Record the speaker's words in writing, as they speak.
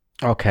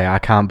Okay, I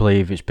can't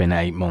believe it's been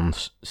 8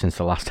 months since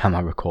the last time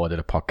I recorded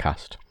a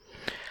podcast.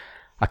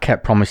 I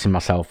kept promising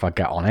myself I'd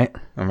get on it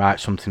and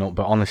write something up,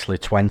 but honestly,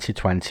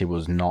 2020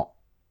 was not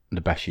the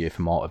best year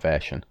for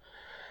motivation.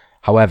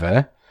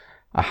 However,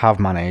 I have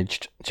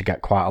managed to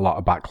get quite a lot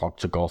of backlog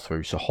to go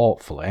through, so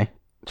hopefully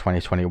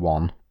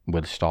 2021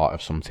 will the start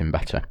of something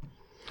better.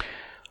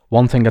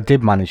 One thing I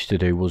did manage to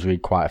do was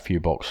read quite a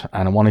few books,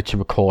 and I wanted to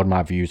record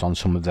my views on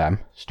some of them,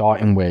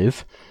 starting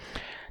with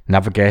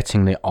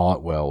Navigating the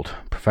Art World,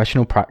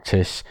 Professional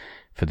Practice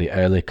for the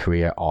Early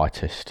Career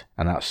Artist,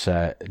 and that's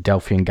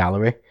Delphian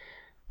Gallery,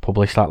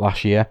 published that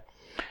last year.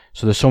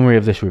 So the summary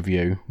of this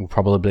review will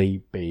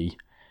probably be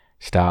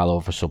style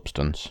over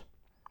substance.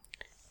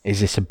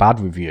 Is this a bad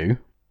review?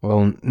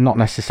 Well, not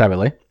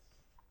necessarily,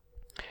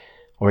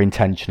 or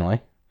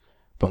intentionally,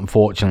 but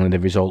unfortunately the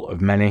result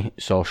of many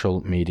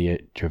social media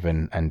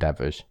driven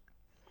endeavours.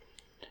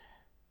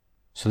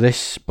 So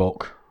this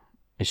book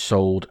is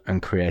sold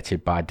and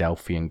created by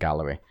Delphian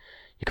Gallery.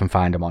 You can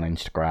find them on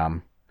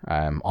Instagram,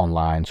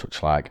 online,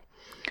 such like.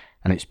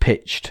 And it's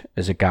pitched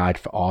as a guide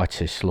for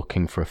artists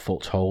looking for a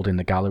foothold in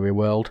the gallery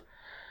world.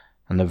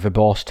 And the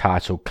verbose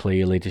title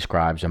clearly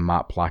describes a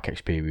map-like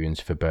experience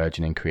for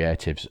burgeoning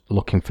creatives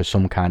looking for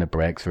some kind of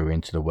breakthrough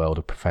into the world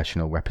of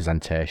professional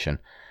representation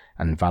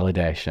and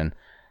validation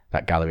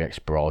that gallery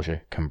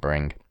exposure can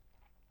bring.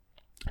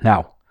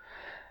 Now,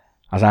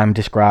 as I'm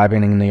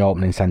describing in the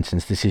opening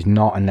sentence, this is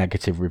not a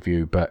negative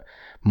review, but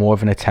more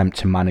of an attempt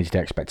to manage the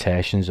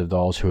expectations of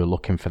those who are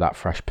looking for that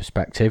fresh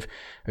perspective,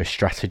 a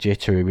strategy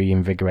to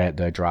reinvigorate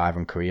their drive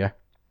and career.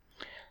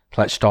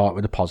 So let's start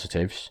with the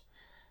positives.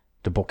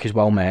 The book is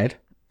well made.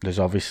 There's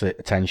obviously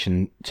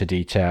attention to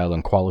detail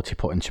and quality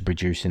put into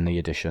producing the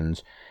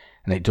editions,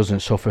 and it doesn't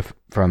suffer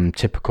from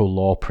typical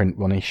low print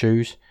run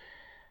issues.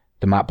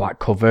 The matte black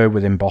cover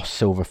with embossed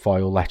silver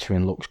foil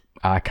lettering looks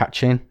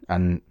eye-catching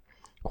and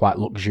quite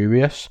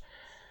luxurious,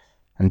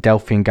 and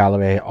Delphian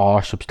Gallery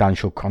are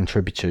substantial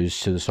contributors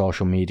to the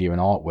social media and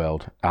art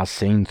world, as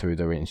seen through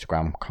their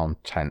Instagram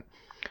content,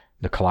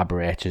 the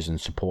collaborators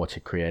and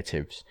supported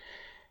creatives.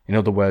 In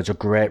other words, a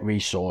great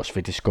resource for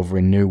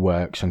discovering new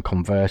works and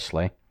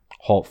conversely,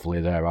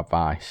 hopefully their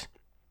advice.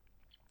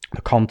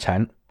 The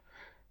content,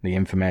 the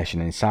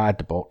information inside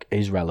the book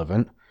is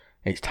relevant,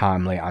 it's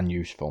timely and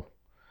useful.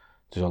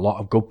 There's a lot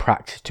of good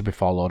practice to be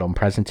followed on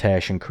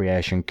presentation,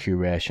 creation,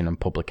 curation and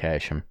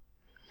publication.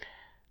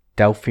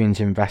 Delphian's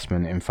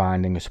investment in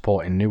finding and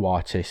supporting new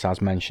artists,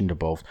 as mentioned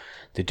above,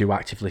 they do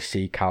actively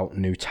seek out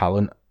new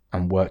talent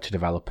and work to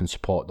develop and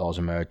support those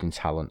emerging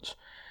talents,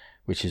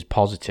 which is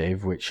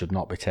positive, which should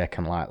not be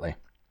taken lightly.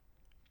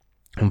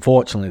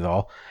 Unfortunately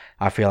though,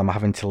 I feel I'm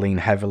having to lean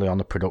heavily on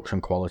the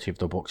production quality of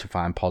the book to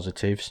find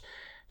positives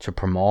to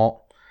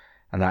promote,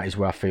 and that is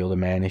where I feel the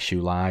main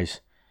issue lies.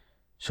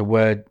 So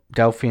where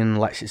Delphian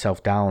lets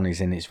itself down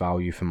is in its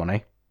value for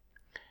money.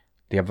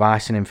 The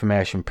advice and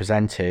information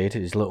presented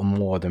is little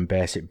more than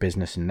basic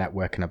business and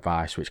networking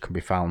advice, which can be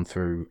found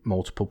through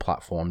multiple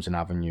platforms and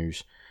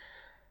avenues.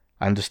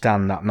 I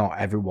understand that not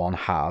everyone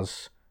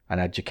has an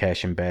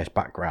education-based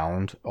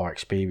background or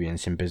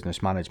experience in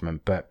business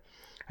management, but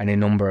any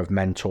number of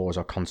mentors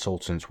or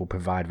consultants will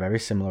provide very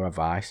similar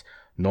advice,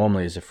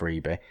 normally as a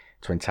freebie,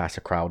 to entice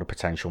a crowd of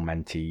potential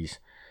mentees.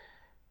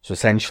 So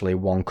essentially,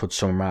 one could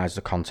summarise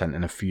the content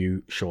in a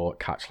few short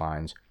catch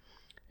lines.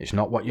 It's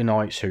not what you know,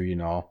 it's who you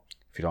know.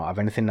 If you don't have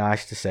anything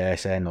nice to say,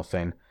 say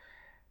nothing.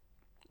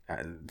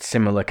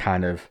 Similar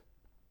kind of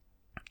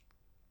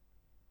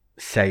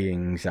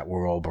sayings that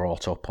we're all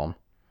brought up on.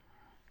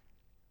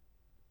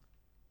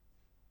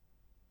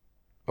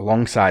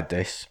 Alongside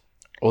this,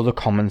 other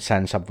common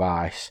sense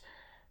advice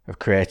of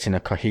creating a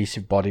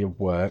cohesive body of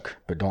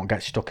work, but don't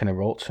get stuck in a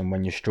rut, and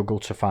when you struggle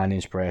to find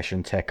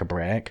inspiration, take a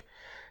break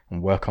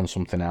and work on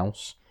something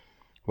else.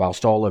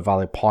 Whilst all are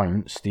valid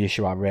points, the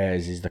issue I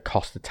raise is the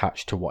cost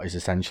attached to what is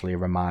essentially a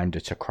reminder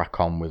to crack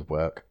on with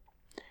work.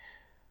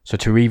 So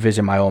to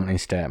revisit my opening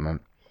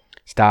statement,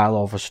 style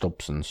over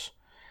substance.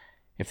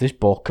 If this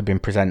book had been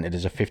presented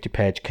as a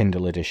 50-page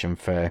Kindle edition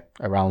for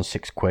around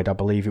 £6, I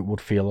believe it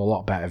would feel a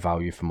lot better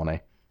value for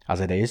money.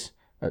 As it is,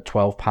 at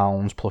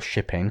 £12 plus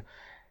shipping,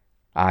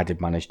 I did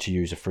manage to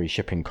use a free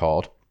shipping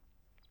code.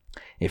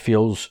 It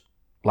feels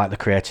like the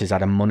creators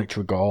had a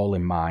monetary goal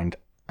in mind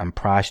and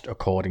priced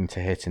according to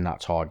hitting that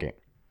target.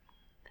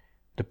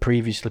 The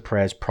previously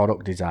praised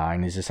product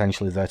design is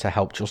essentially there to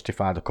help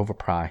justify the cover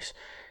price,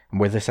 and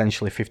with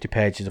essentially 50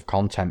 pages of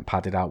content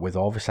padded out with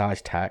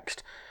oversized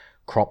text,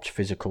 cropped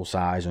physical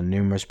size and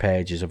numerous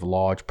pages of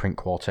large print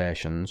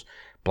quotations,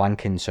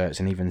 blank inserts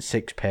and even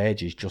 6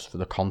 pages just for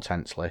the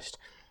contents list,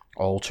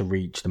 all to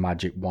reach the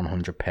magic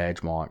 100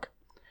 page mark.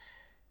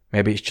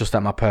 Maybe it's just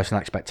that my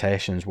personal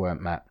expectations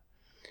weren't met.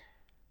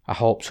 I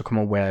hope to come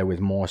away with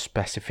more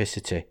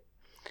specificity.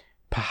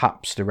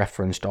 Perhaps the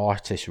referenced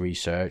artist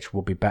research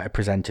will be better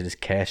presented as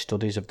case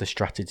studies of the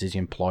strategies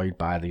employed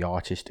by the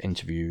artist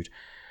interviewed.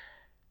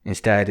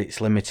 Instead,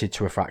 it's limited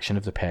to a fraction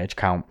of the page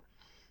count.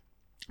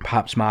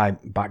 Perhaps my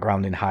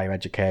background in higher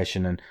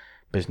education and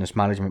business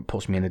management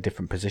puts me in a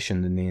different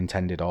position than the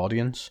intended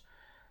audience.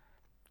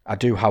 I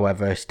do,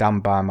 however,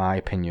 stand by my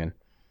opinion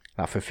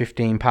that for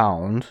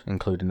 £15,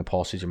 including the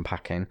postage and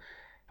packing,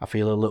 I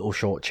feel a little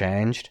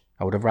shortchanged.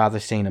 I would have rather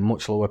seen a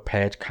much lower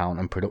page count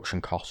and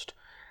production cost.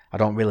 I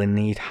don't really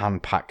need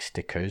hand-packed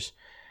stickers,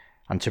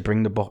 and to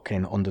bring the book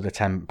in under the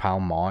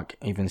 £10 mark,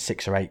 even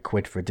 £6 or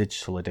 £8 for a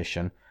digital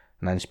edition,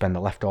 and then spend the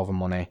leftover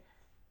money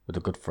with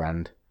a good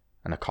friend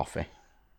and a coffee.